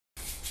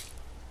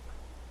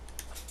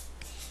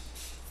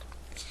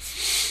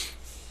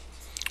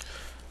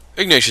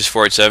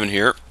Ignatius487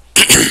 here.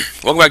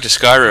 Welcome back to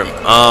Skyrim.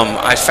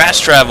 I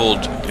fast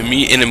traveled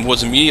and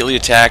was immediately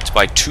attacked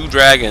by 2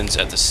 dragons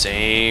at the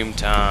same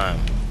time.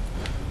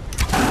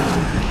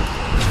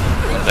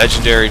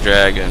 Legendary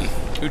dragon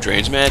who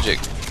drains magic.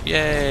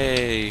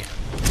 Yay!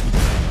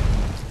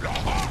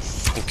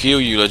 We'll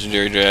kill you,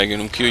 legendary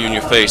dragon. We'll kill you in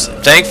your face.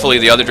 Thankfully,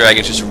 the other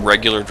dragon's just a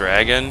regular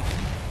dragon,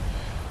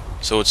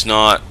 so it's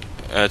not.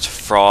 It's a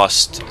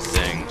frost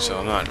thing, so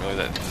I'm not really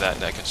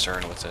that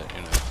concerned with it,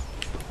 you know.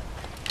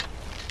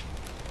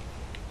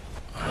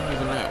 I don't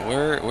even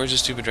know. Where's the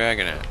stupid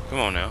dragon at? Come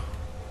on now.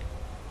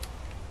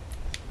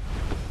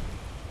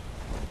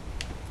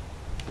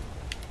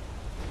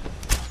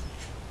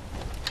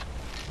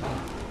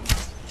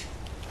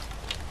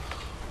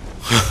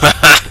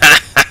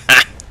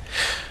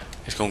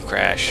 It's gonna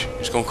crash.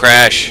 It's gonna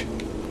crash.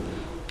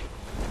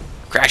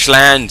 Crash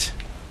land.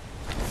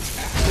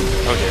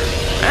 Oh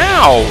dear.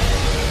 Ow!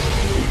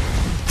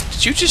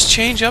 Did you just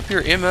change up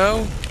your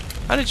MO?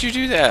 How did you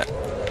do that?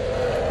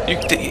 He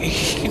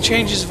can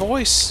change his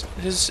voice.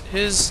 His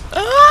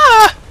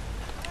ah!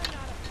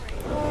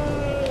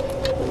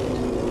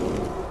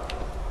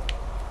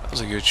 That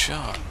was a good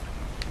shot.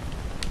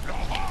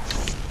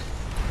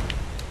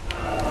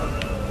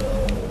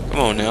 Come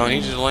on now, I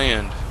need you to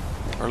land.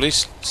 Or at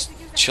least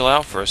chill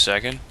out for a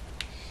second.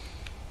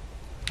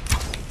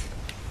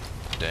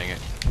 Dang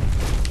it.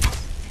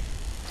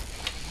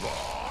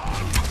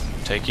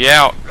 Take you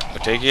out. I'll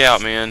take you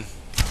out, man.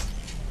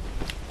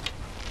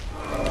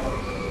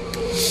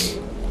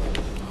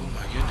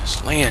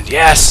 Land,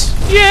 yes!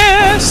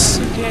 Yes!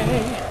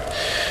 Okay.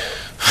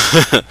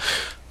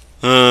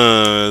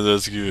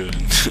 That's good.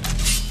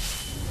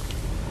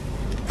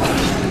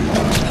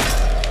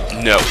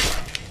 No.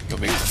 You're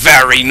being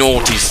very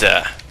naughty,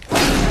 sir.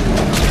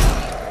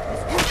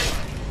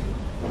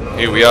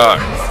 Here we are.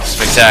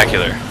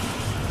 Spectacular.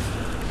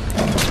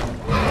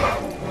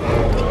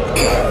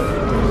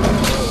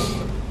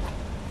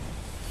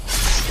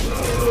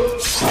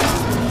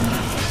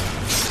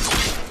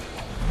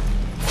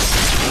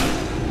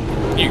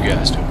 You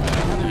guys do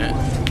better than that.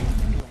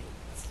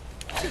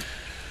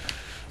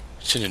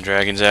 Sending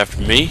dragons after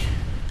me.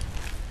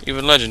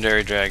 Even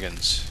legendary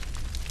dragons.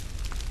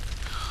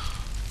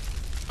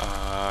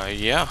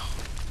 Yeah.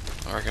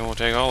 I reckon we'll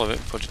take all of it.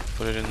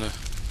 Put it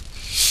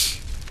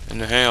in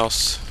the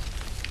house.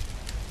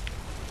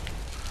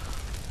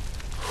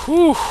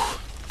 Whew.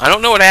 I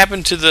don't know what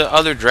happened to the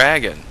other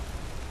dragon.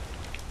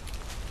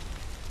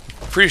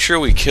 Pretty sure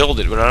we killed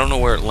it, but I don't know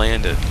where it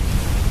landed.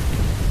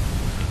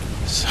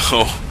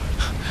 So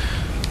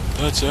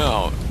that's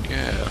out,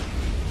 yeah.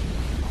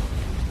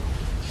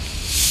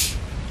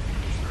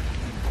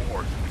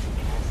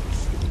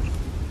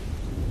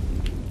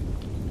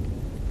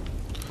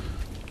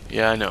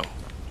 Yeah, I know.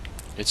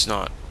 It's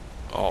not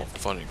all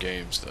fun and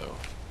games, though.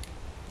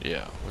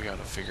 Yeah, we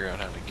gotta figure out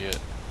how to get.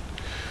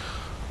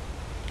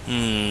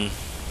 I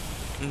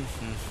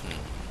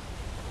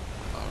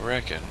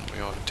reckon we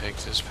ought to take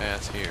this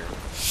path here.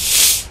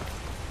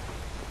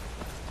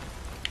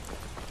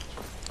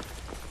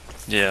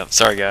 Yeah,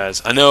 sorry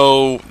guys. I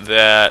know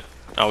that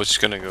I was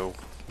just gonna go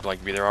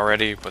be there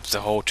already, but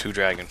the whole 2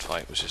 dragon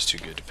fight was just too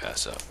good to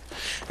pass up.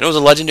 And it was a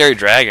legendary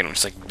dragon, which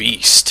is like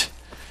beast.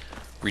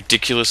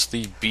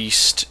 Ridiculously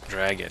beast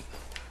dragon.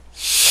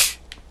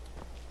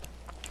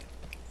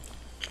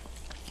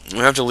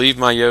 I have to leave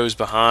my yos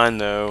behind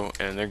though,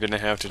 and they're gonna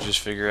have to just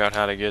figure out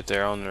how to get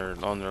there on their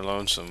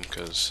lonesome,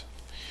 because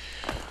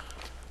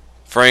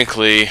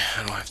frankly,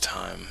 I don't have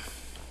time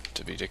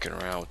to be dicking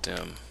around with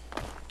them.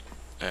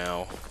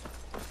 Ow.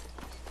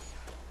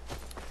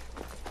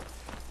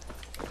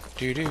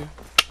 Do do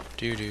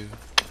do do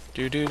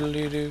do do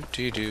do do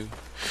do do.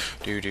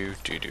 Do do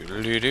do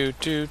do do do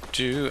do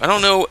do. I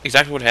don't know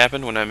exactly what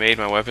happened when I made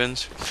my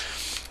weapons,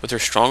 but they're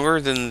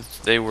stronger than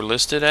they were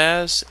listed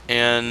as,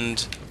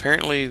 and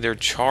apparently their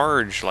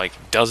charge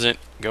doesn't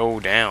go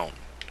down.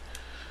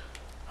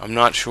 I'm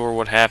not sure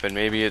what happened.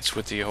 Maybe it's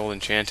with the whole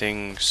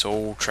enchanting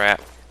soul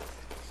trap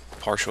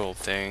partial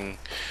thing.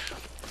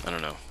 I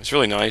don't know. It's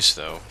really nice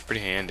though. It's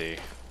pretty handy.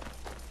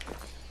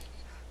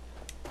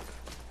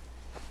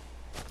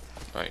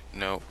 Right,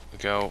 no,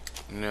 go.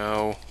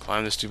 No,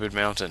 climb the stupid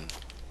mountain.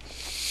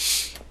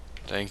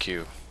 Thank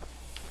you.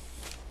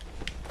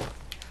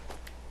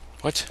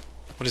 What?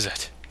 What is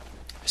that?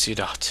 I see a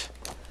dot.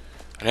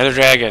 Another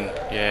dragon.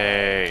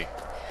 Yay.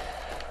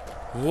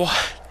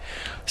 What?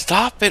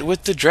 Stop it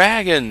with the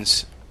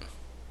dragons.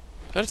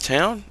 Is that a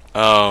town?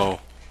 Oh.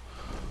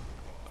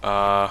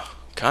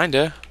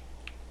 Kinda.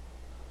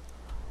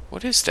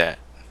 What is that?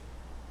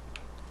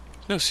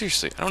 No,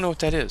 seriously, I don't know what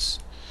that is.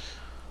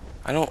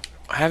 I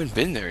haven't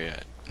been there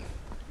yet.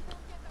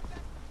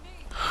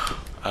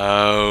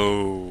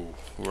 Oh,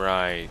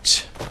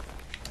 right.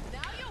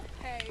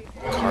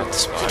 Carp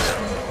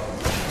spider.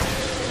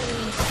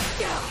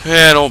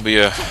 Yeah, don't be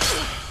a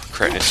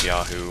cretinous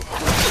yahoo.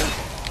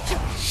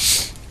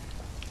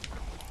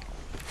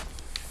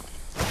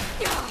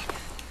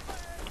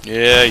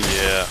 Yeah,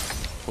 yeah.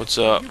 What's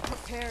up?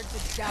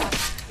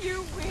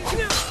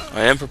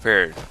 I am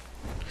prepared.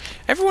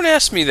 Everyone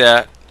asks me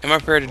that. Am I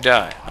prepared to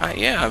die?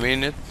 Yeah, I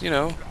mean, you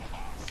know,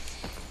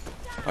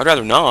 I'd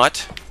rather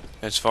not,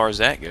 as far as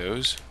that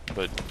goes.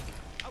 But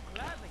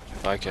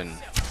if I can,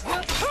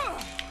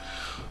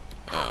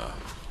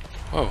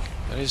 whoa!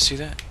 I didn't see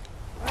that.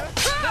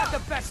 Not the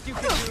best you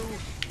can do.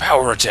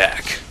 Power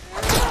attack. We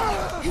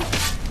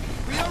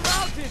are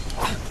routed.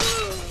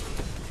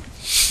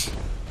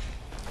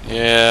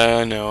 Yeah,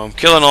 I know. I'm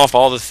killing off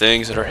all the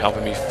things that are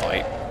helping me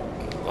fight.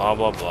 Blah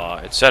blah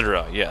blah,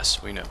 etc.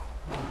 Yes, we know.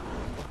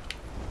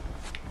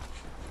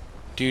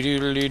 Do do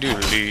do do do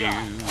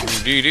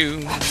do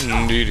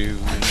do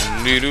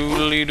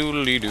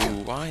do.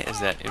 Why is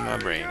that in my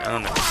brain? I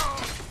don't know.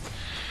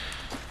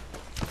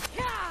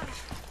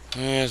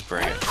 Let's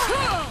bring it.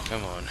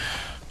 Come on.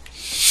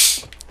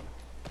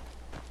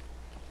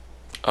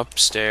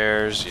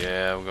 Upstairs.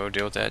 Yeah, we'll go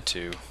deal with that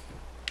too.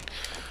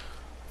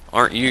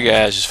 Aren't you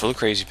guys just full of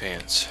crazy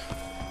pants?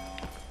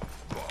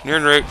 You're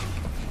en route.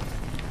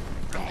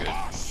 I'm good.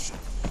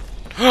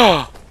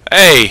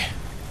 Hey!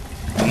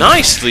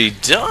 Nicely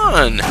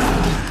done!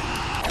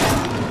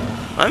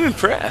 I'm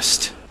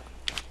impressed.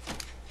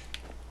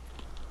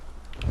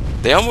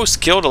 They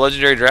almost killed a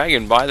legendary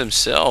dragon by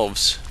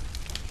themselves.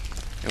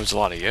 It was a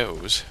lot of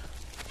yos.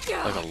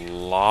 Like a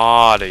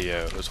lot of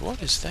yos.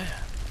 What is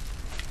that?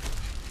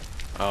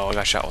 Oh, I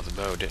got shot with a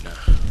bow, didn't I?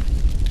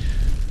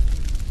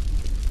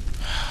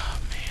 Oh,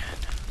 man.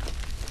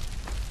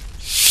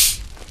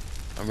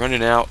 I'm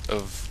running out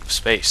of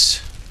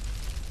space.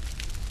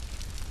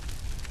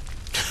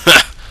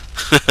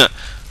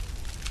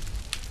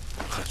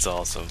 That's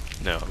awesome.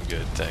 No, I'm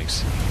good,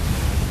 thanks.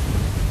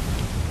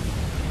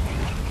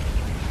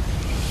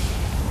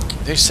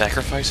 They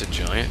sacrifice a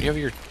giant? You have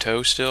your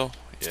toe still?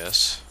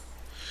 Yes.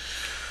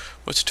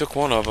 What's took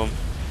one of them?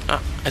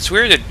 It's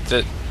weird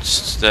that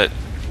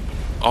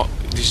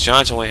these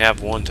giants only have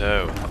one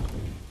toe.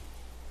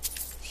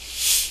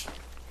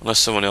 Unless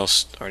someone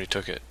else already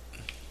took it.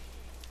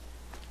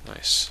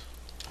 Nice.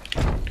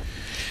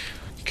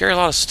 Carry a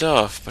lot of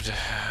stuff, but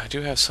I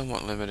do have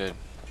somewhat limited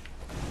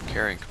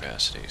carrying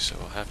capacity, so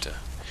we'll have to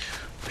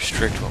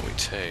restrict what we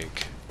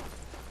take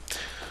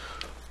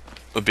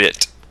a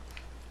bit.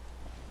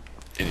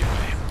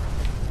 Anyway.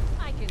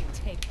 I can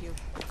take you.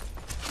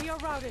 We are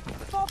routed.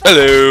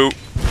 Hello.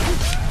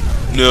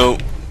 No.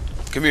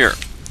 Come here.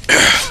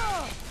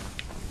 Come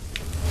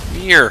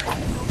here.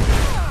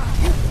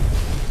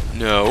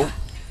 No.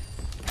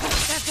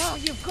 That's all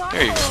you've got.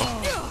 There you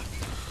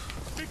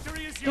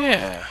go.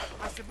 Yeah.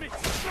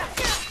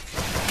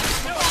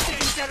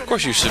 Of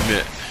course you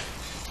submit.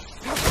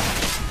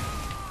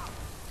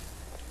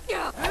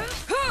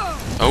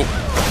 Oh,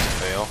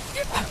 fail.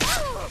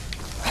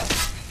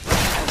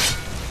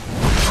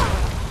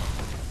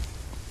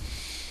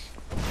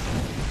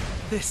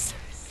 This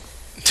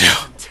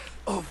is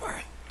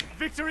over.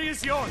 Victory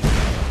is yours.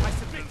 I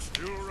submit.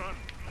 Still run.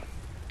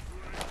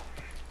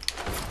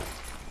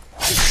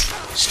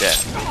 Stat.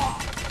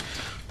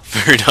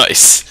 Very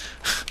nice.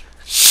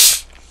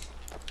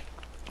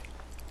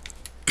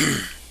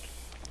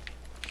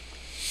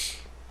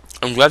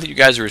 I'm glad that you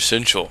guys are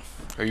essential,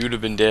 or you would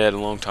have been dead a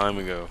long time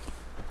ago.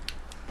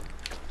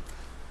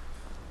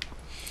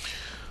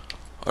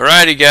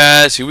 Alrighty,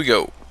 guys, here we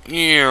go.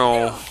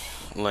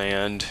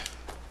 Land.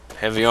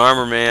 Heavy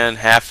armor, man.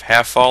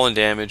 Half fallen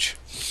damage.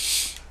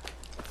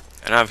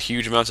 And I have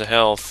huge amounts of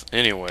health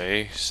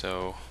anyway,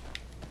 so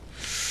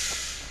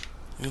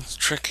it's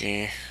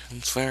tricky.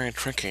 It's very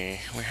tricky.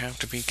 We have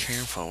to be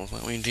careful with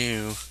what we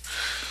do.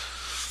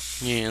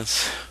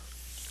 Yes.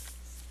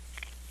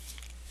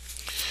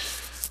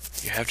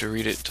 You have to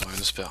read it to learn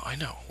the spell. I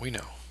know, we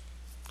know.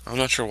 I'm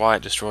not sure why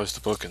it destroys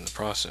the book in the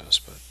process,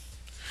 but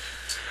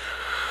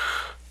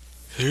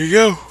there you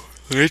go.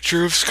 The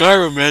nature of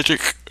Skyrim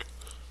magic,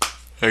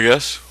 I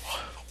guess.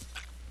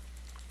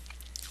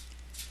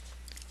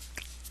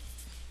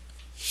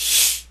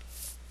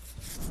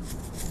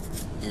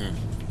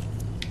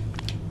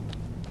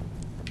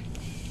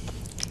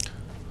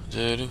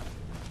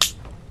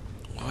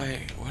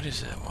 Why? What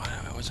is that?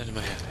 What's that in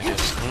my head? It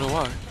is. I don't know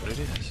why, but it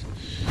is.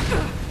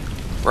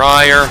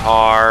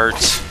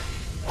 Briarheart.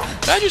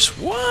 Did I just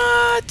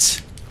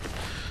what?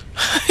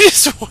 I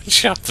just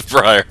one-shot the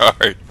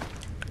Briarheart.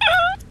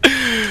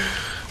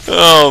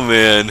 Oh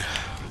man.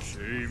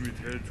 Shame it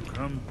had to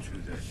come to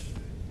that.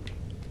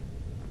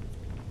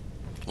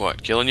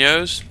 What? Killing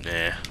yos?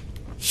 Nah.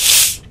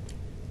 Is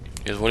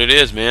what it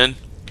is, man.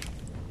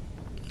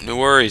 No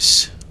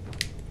worries.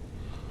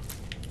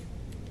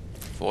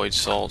 Void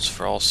salts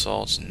for all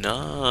salts.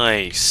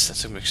 Nice. That's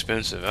some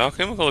expensive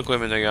alchemical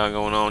equipment they got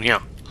going on.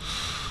 Yeah.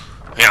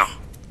 Yeah.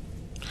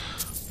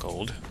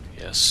 Gold.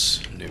 Yes.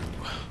 New.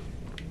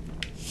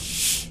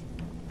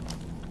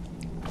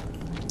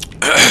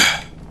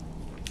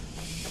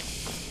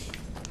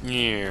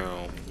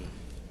 Yeah.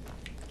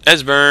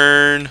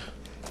 Esburn.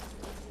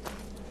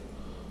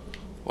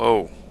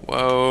 Whoa.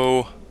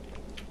 Whoa.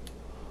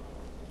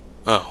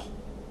 Oh.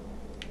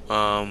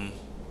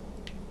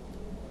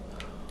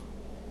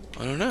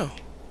 I don't know.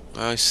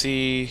 I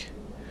see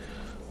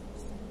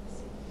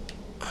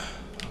a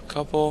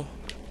couple.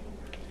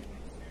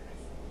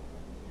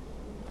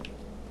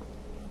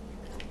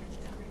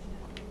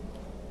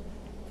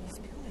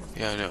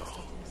 Yeah, I know.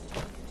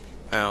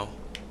 Ow.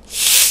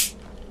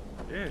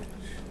 Yes.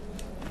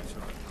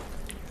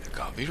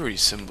 God, we read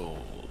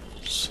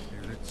symbols.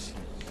 Here, let's see.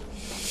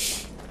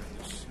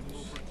 The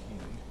symbol for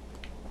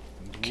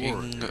King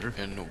warrior.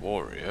 and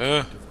warrior.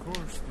 And of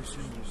course, the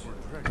symbol for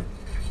dragon.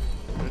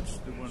 That's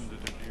the one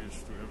that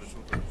appears to have a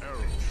sort of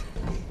arrow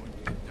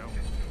pointing down at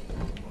the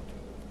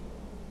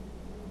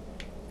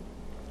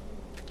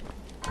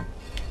bottom.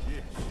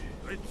 Yes,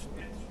 that's it.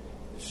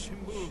 The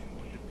symbol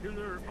on the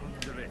pillar on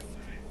the left.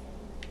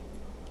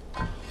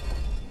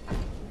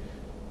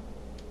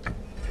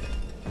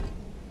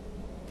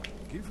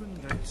 Given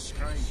that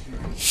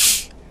Skyrim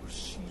was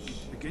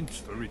sealed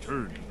against the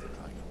return of the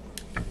dragon,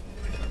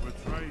 I will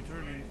try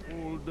turning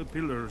all the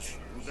pillars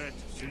to that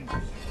symbol.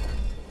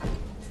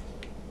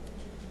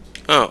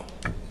 Oh.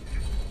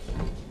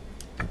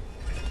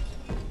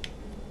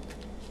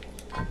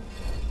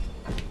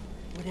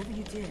 Whatever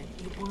you did,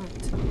 it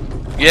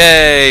worked.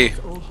 Yay!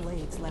 Those old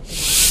blades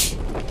left in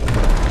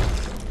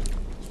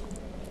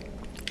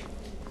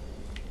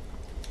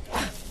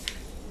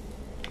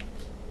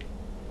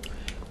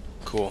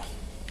Cool.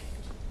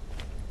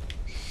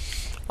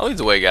 I'll lead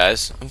the way,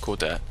 guys. I'm cool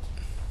with that.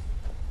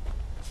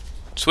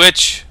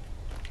 Switch!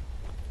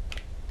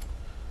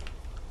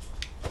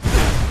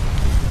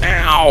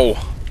 Ow!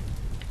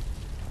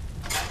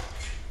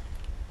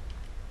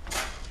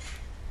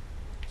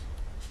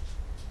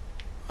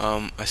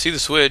 I see the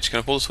switch. Can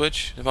I pull the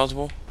switch? Is it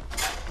possible?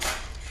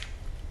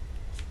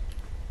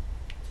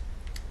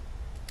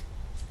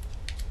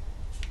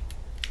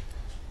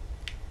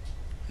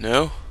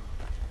 No?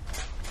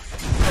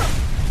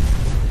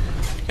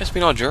 You guys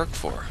being all jerk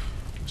for?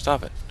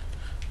 Stop it.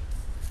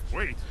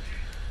 Wait.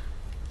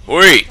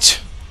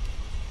 Wait!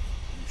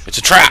 It's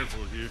a trap!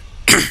 Careful here.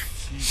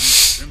 See these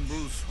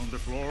symbols on the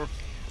floor?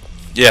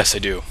 Yes, I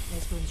do.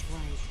 Esbern's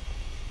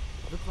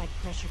right. Look like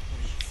pressure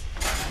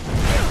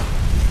points.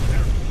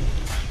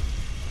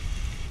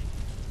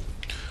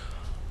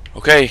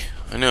 Okay,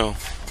 I know.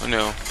 I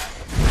know.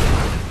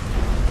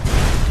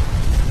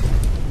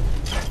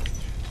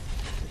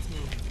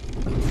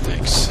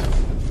 Thanks.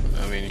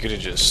 I mean, you could have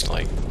just,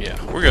 like, yeah,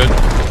 we're good.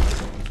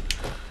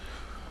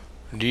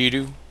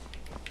 Dee-doo.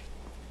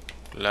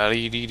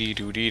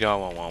 La-dee-dee-dee-doo-dee-da,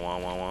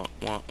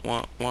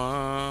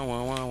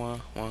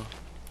 wah-wah-wah-wah-wah-wah-wah-wah-wah-wah.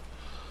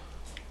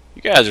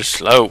 You guys are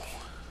slow.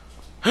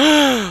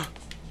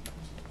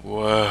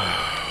 Whoa.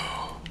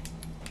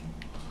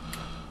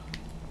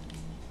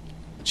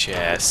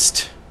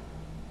 Chest.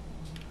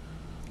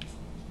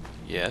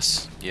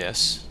 Yes,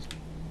 yes.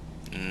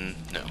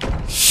 No.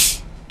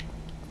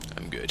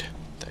 I'm good.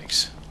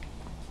 Thanks.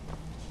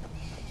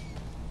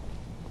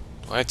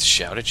 Do I have to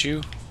shout at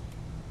you?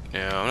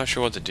 No, I'm not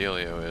sure what the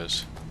dealio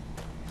is.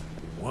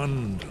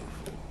 Wonderful.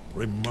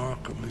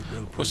 Remarkably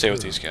well We'll stay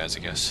with preserved. these guys, I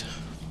guess.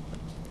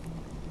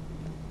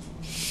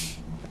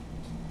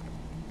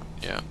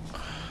 Yeah.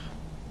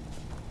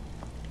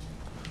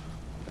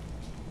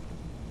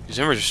 These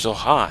embers are still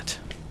hot.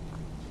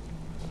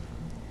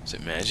 Is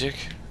it magic?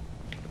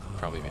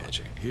 Probably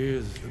magic.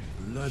 Here's the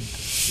blood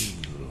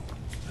seal.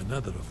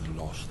 Another of the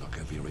lost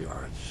Akaviri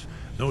arts.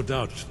 No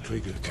doubt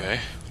triggered Okay.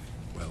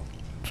 by, well,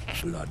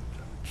 blood.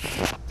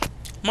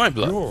 My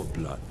blood. Your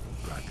blood,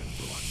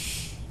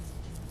 Dragonborn.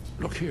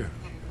 Look here.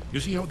 You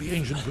see how the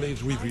ancient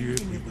blades revered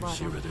Everything we you would brought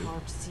sear on it the in?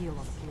 carved seal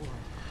on the floor.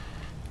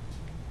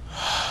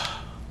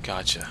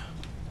 Gotcha.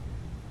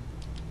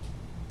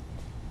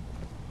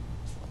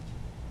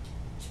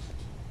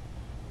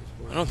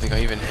 I don't think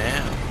I even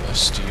have a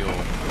steel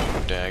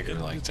dagger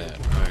like that.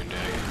 Iron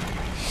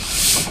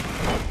dagger.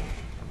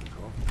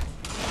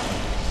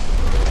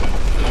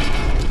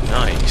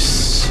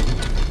 Nice.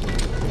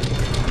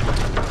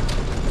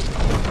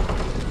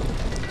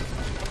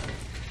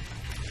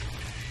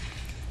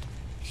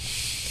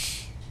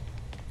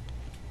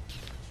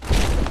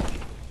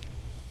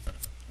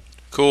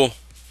 Cool.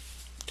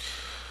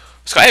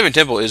 Skyrim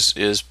Temple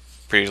is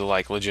pretty,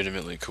 like,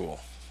 legitimately cool.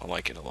 I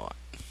like it a lot.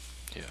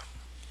 Yeah.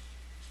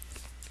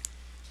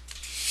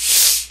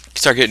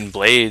 Start getting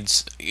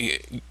blades.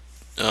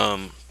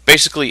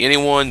 Basically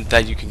anyone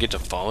that you can get to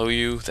follow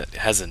you that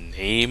has a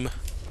name,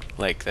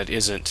 like, that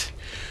isn't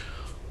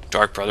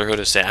Dark Brotherhood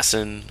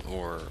Assassin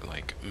or,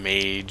 like,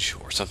 Mage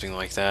or something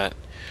like that,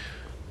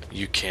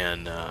 you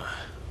can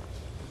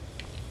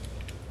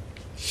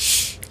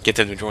get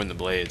them to join the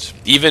blades.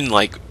 Even,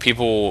 like,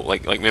 people,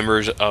 like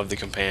members of the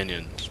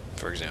Companions,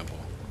 for example.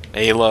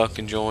 Ayla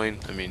can join.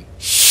 I mean,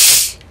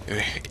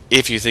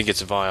 if you think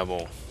it's a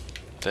viable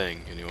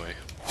thing, anyway.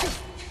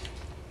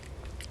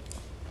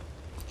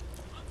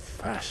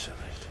 Fascinating.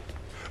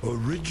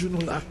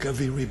 Original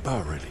Akaviri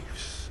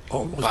bas-reliefs.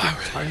 Almost entirely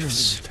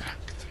Bas-reliefs.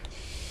 intact.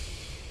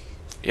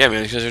 Yeah,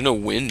 man, because there's no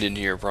wind in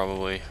here,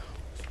 probably.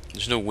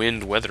 There's no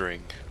wind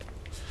weathering.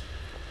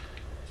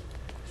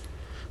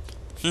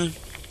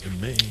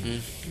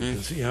 Amazing. You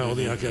can see how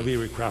the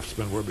Akaviri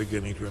craftsmen were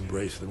beginning to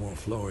embrace the more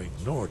flowing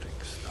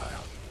Nordic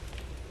style.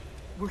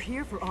 We're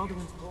here for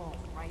Alduin's ball,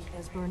 right,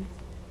 Esbern?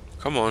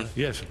 Come on.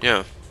 Yes,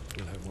 Yeah.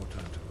 we'll have more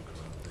time to look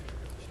around later.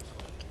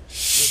 Let's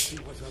see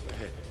what's up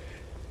ahead.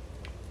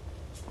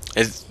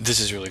 This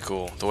is really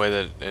cool. The way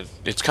that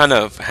it's kind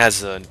of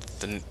has the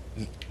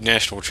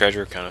National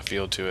Treasure kind of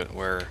feel to it,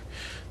 where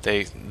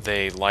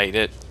they light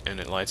it and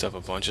it lights up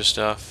a bunch of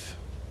stuff.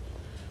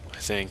 I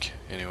think,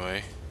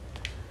 anyway,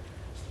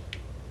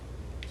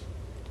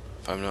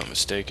 if I'm not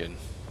mistaken.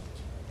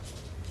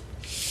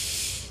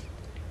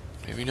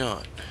 Maybe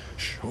not.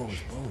 Shaw's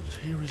bones.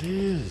 Here it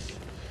is.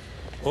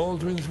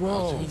 Aldrin's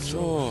Wall.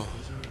 Oh,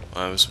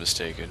 I was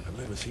mistaken. I've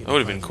never seen That would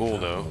have been a fine cool,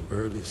 example though. of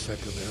early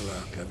Second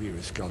Era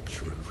Kaviri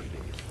sculptural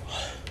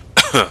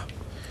relief.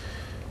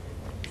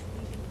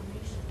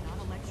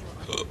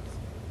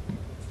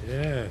 Yes,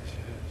 yes.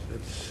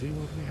 Let's see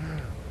what we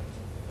have.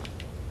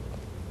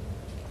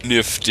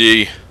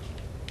 Nifty.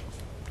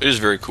 It is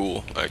very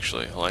cool,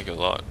 actually. I like it a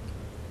lot.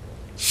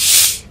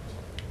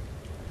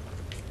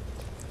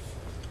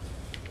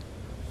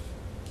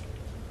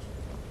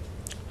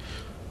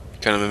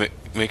 Kind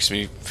of makes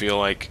me feel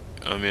like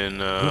I'm in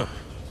Look,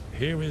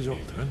 here is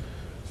Aldrin.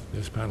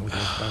 This panel goes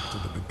back to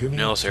the beginning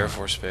Nellis of Air time,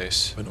 Force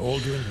Base. when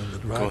Aldrin and the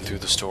dragon Going through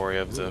the story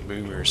of the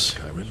boomers.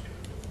 Skyrim.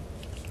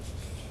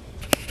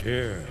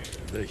 Here,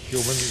 the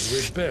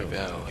humans rebelled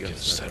Battle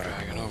against the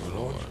Dragon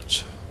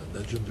Overlords. The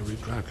legendary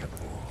Dragon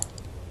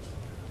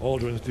War.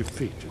 Aldrin's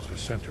defeat is the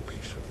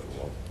centerpiece of the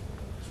war.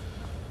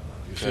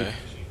 You Okay.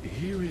 see,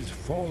 here is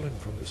fallen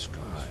from the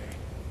sky.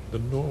 The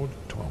Nord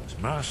Tongs,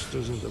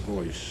 masters of the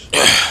voice,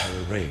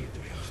 are arrayed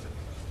against them.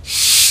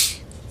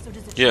 So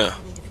does it Yeah. show how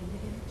they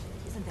defeated him?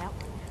 Isn't that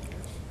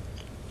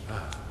what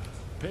happened?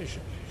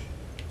 Patience.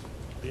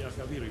 The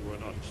Akaviri were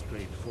not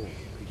straightforward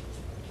people.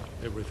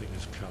 Everything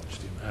is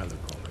couched in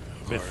allegory,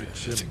 mythic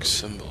Mythic symbols.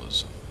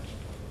 symbolism.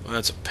 Well,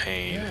 that's a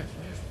pain. Yes,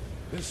 yes.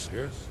 This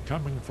here,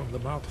 coming from the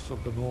mouths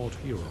of the Nord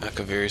heroes.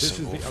 Akaviri This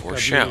symbol is the for Akaviri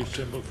shout.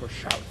 symbol for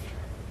shout.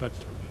 But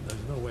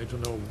there's no way to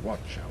know what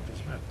shout is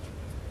meant.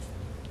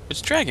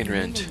 It's Dragon You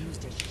mean Rent. they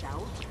used a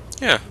shout?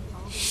 Yeah.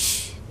 You're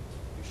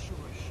sure?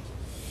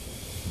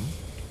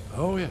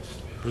 Oh yes,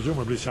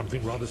 presumably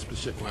something rather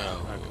specific.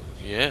 Well,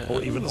 to yeah. Dragon.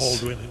 Or even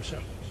Aldrin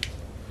himself.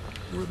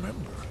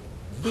 Remember,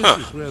 this Huh.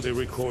 is where they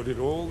recorded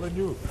all the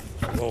news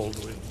of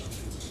Aldrin and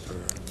his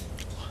return.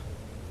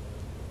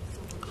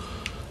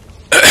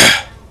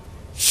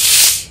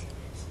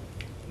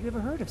 You ever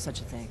heard of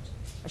such a thing?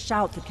 A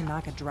shout that can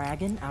knock a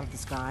dragon out of the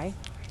sky?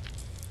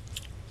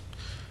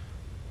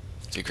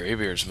 The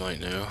Greybeards might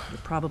know. You're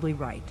probably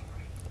right.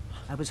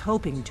 I was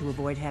hoping to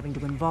avoid having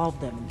to involve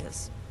them in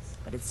this,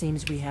 but it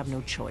seems we have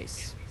no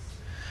choice.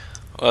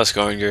 Well, let's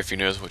go and go if he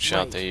knows what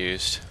shout Right. they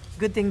used.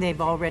 Good thing they've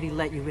already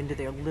let you into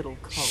their little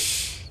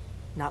cove.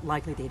 Not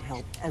likely they'd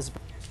help as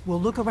we'll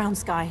look around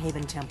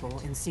Skyhaven Temple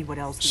and see what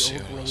else See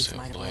the old what else blades the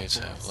might have blades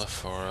left for have us. left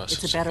for us.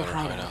 It's a better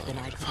hideout than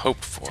I could could have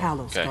hoped for.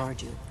 Talos Okay.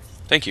 guard you.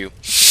 Thank you.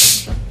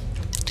 The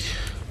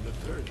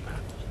third panel.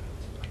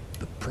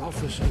 The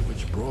prophecy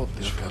which brought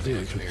the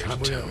Akaviri to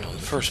Tamriel In the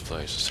first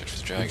place, to search for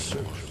the in Dragon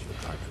search War. of the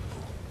Dragon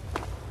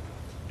Ball.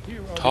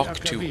 Here are Talk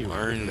the to Akaviri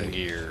blades.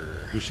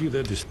 Arngeir. You see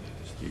their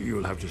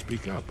You'll have to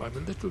speak up. I'm a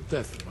little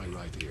deaf in my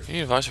right ear. Any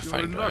advice for You're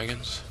fighting in luck.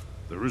 dragons?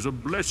 There is a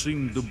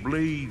blessing the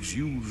blades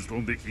used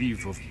on the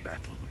eve of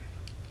battle.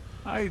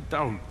 I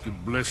doubt the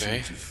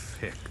blessing's Okay.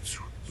 effects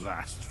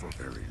last for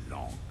very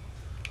long.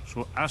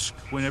 So ask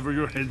whenever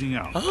you're heading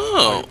out.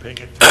 Oh,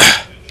 Paying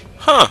attention.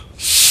 huh.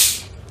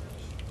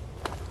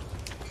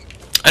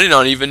 I did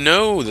not even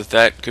know that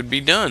that could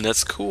be done.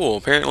 That's cool.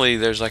 Apparently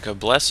there's like a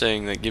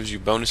blessing that gives you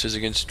bonuses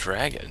against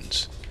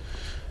dragons.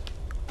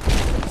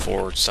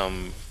 For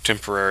some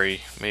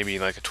temporary, maybe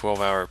like a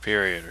 12-hour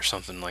period or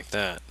something like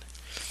that.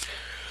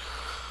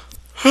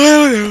 I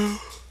don't know.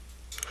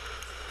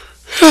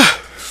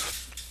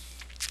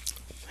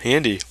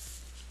 Handy.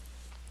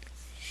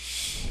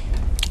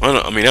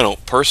 I mean, I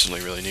don't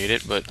personally really need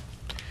it, but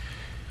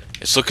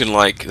it's looking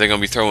like they're going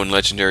to be throwing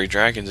legendary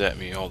dragons at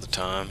me all the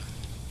time.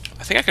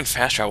 I think I can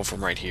fast travel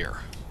from right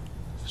here.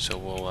 So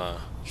we'll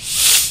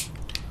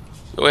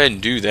go ahead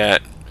and do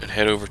that and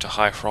head over to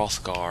High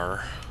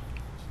Hrothgar.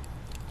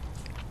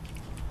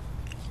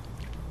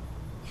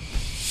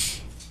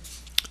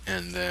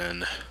 And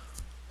then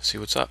see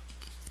what's up.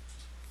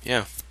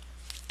 Yeah.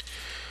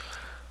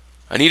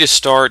 I need to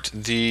start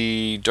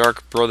the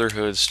Dark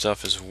Brotherhood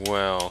stuff as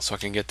well, so I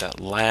can get that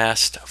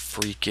last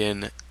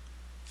freaking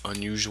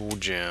unusual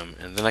gem,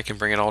 and then I can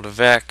bring it all to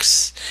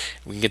Vex.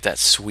 We can get that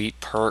sweet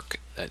perk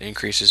that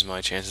increases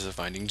my chances of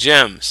finding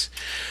gems.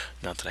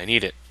 Not that I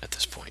need it at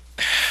this point.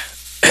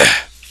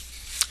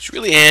 It's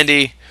really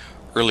handy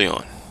early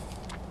on.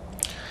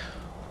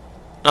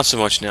 Not so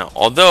much now.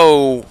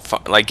 Although,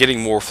 like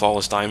getting more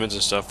flawless diamonds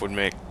and stuff would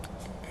make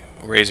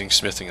raising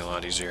smithing a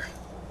lot easier.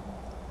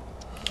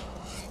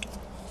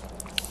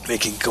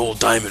 Making gold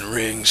diamond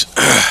rings.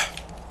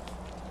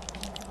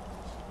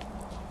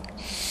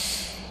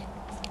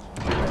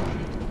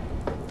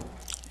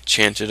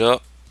 Chant it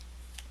up.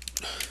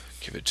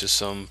 Give it to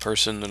some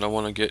person that I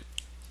want to get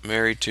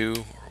married to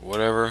or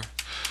whatever.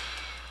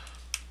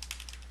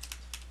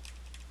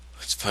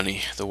 It's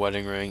funny, the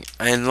wedding ring,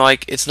 and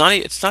like it's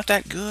not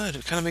that good.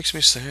 It kind of makes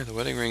me sad. The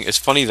wedding ring. It's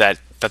funny that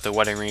the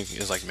wedding ring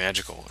is like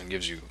magical and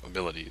gives you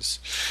abilities.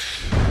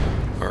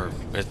 or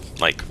it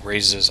like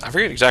raises. I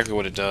forget exactly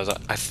what it does.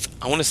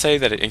 I want to say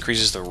that it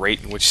increases the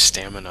rate in which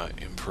stamina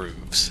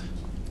improves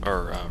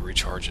or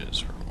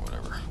recharges or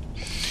whatever.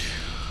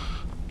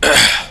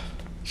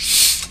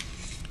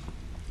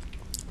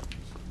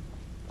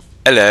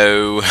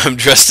 Hello, I'm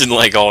dressed in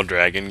like all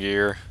dragon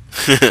gear.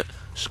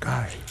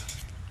 Sky,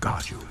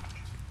 got you.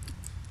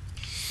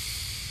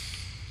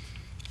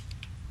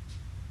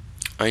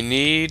 I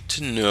need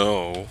to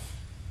know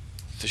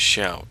the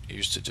shout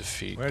used to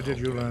defeat. Where did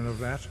you learn of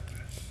that?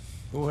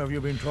 Who have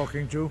you been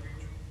talking to?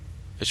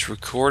 It's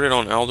recorded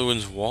on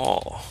Alduin's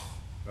wall.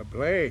 The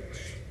Blades,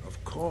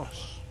 of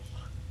course.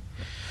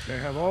 They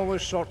have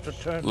always sought to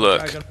turn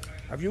Look, the dragon.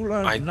 Have you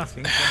learned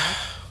nothing from that?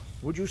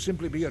 Would you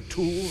simply be a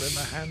tool in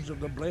the hands of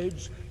the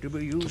Blades to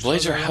be used? The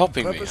Blades for are their own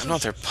helping me. purposes? I'm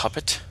not their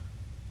puppet.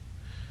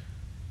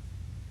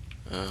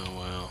 Oh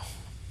well.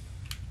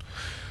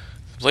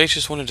 The Blades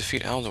just want to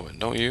defeat Alduin,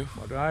 don't you?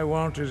 What I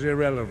want is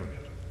irrelevant.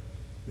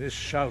 This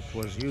shout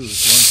was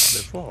used once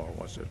before,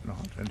 was it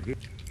not?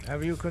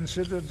 Have you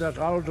considered that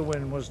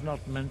Alduin was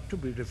not meant to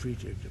be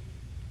defeated?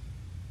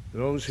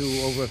 Those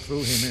who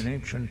overthrew him in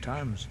ancient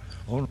times,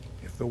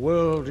 if the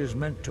world is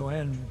meant to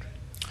end,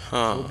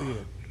 so be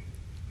it.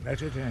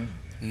 Let it end.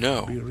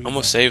 No, I'm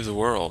gonna save the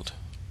world.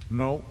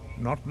 No,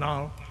 not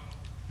now.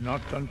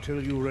 Not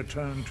until you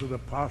return to the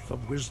path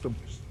of wisdom.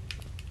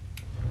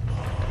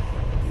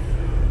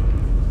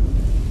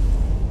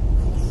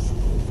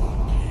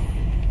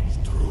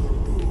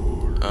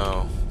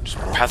 Oh, does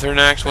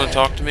Pathurnax want to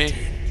talk to me?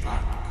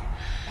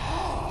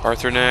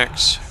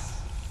 Pathurnax.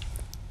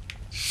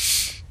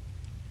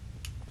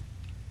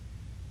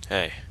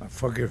 Hey.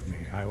 Forgive me,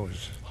 I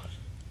was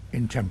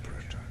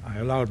intemperate. I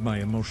allowed my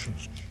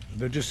emotions.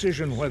 The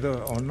decision whether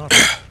or not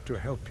to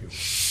help you.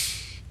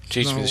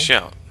 Teach me the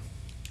shout.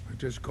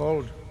 It is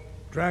called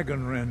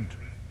Dragon Rend.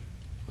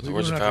 With the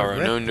words of power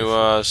unknown to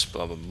us,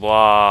 blah blah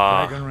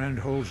blah. Dragon Rend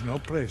holds no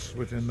place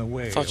within the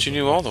way. I thought you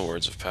knew all the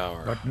words of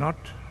power. But not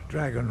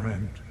Dragon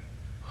Rend.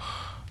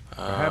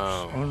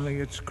 Perhaps only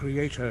its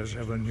creators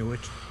ever knew it.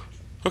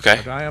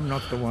 Okay. But I am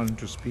not the one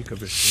to speak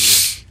of it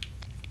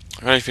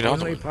to I'm ready for you.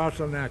 another Only one.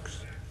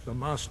 Pathurnax, the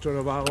master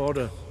of our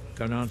order,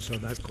 can answer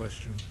that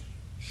question,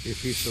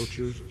 if he so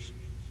chooses.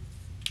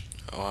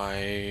 Oh,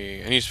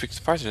 I need to speak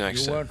to Pathurnax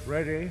You then. weren't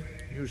ready,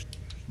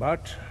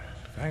 but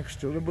thanks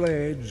to the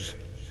Blades,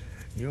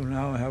 you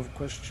now have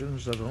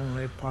questions that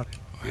only I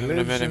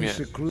haven't met him yet.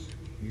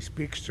 He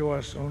speaks to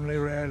us only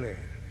rarely,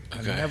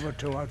 and Okay. never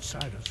to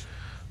outsiders.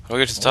 I'll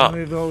get to the top.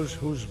 Only those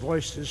whose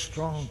voice is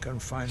strong can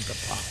find the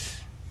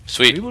path.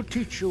 Sweet. We will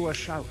teach you a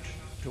shout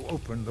to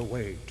open the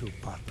way to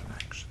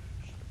Pathurnax.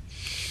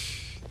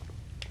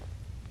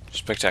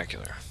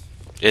 Spectacular.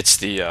 It's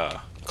the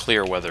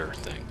clear weather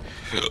thing.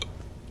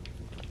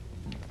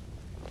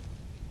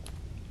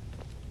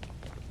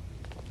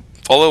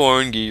 Follow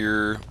on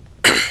gear.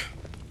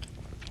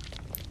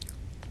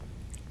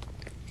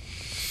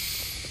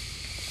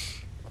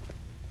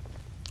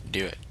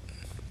 Do it.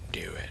 Do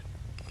it.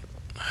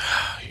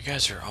 You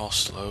guys are all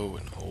slow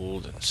and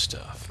old and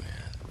stuff, man.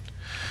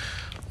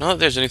 Not that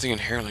there's anything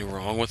inherently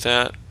wrong with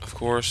that, of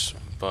course,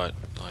 but,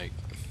 like...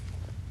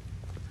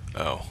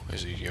 Oh,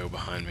 there's a yo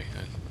behind me.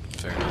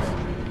 Fair enough.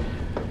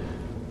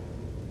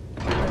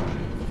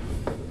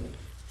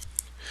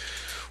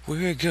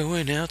 We're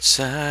going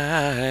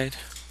outside.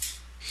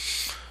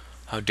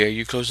 How dare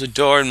you close the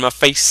door in my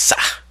face?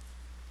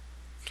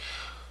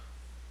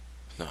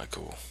 Not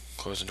cool.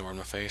 Close the door in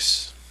my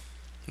face.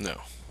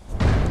 No.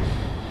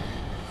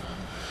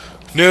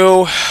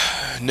 No.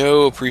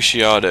 No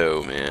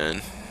appreciado,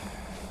 man.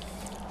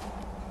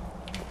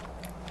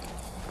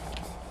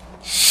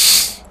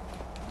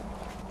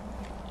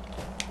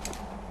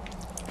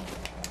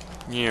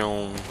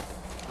 You're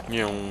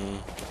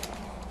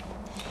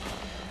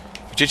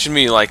teaching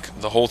me like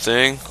the whole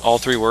thing, all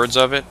 3 words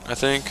of it, I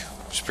think,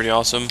 which is pretty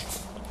awesome.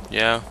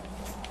 Yeah.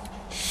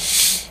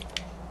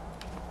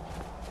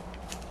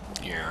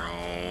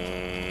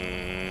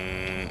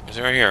 Is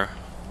it right here?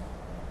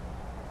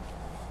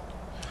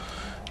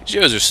 These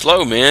videos are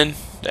slow, man.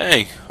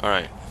 Dang.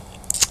 Alright.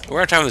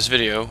 We're out of time with this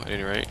video, at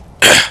any rate.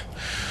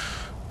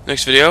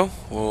 Next video,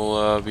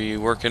 we'll be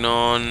working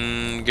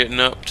on getting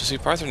up to see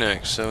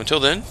Pathurnax. So until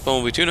then,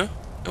 Bumblebee Tuna,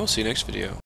 and we'll see you next video.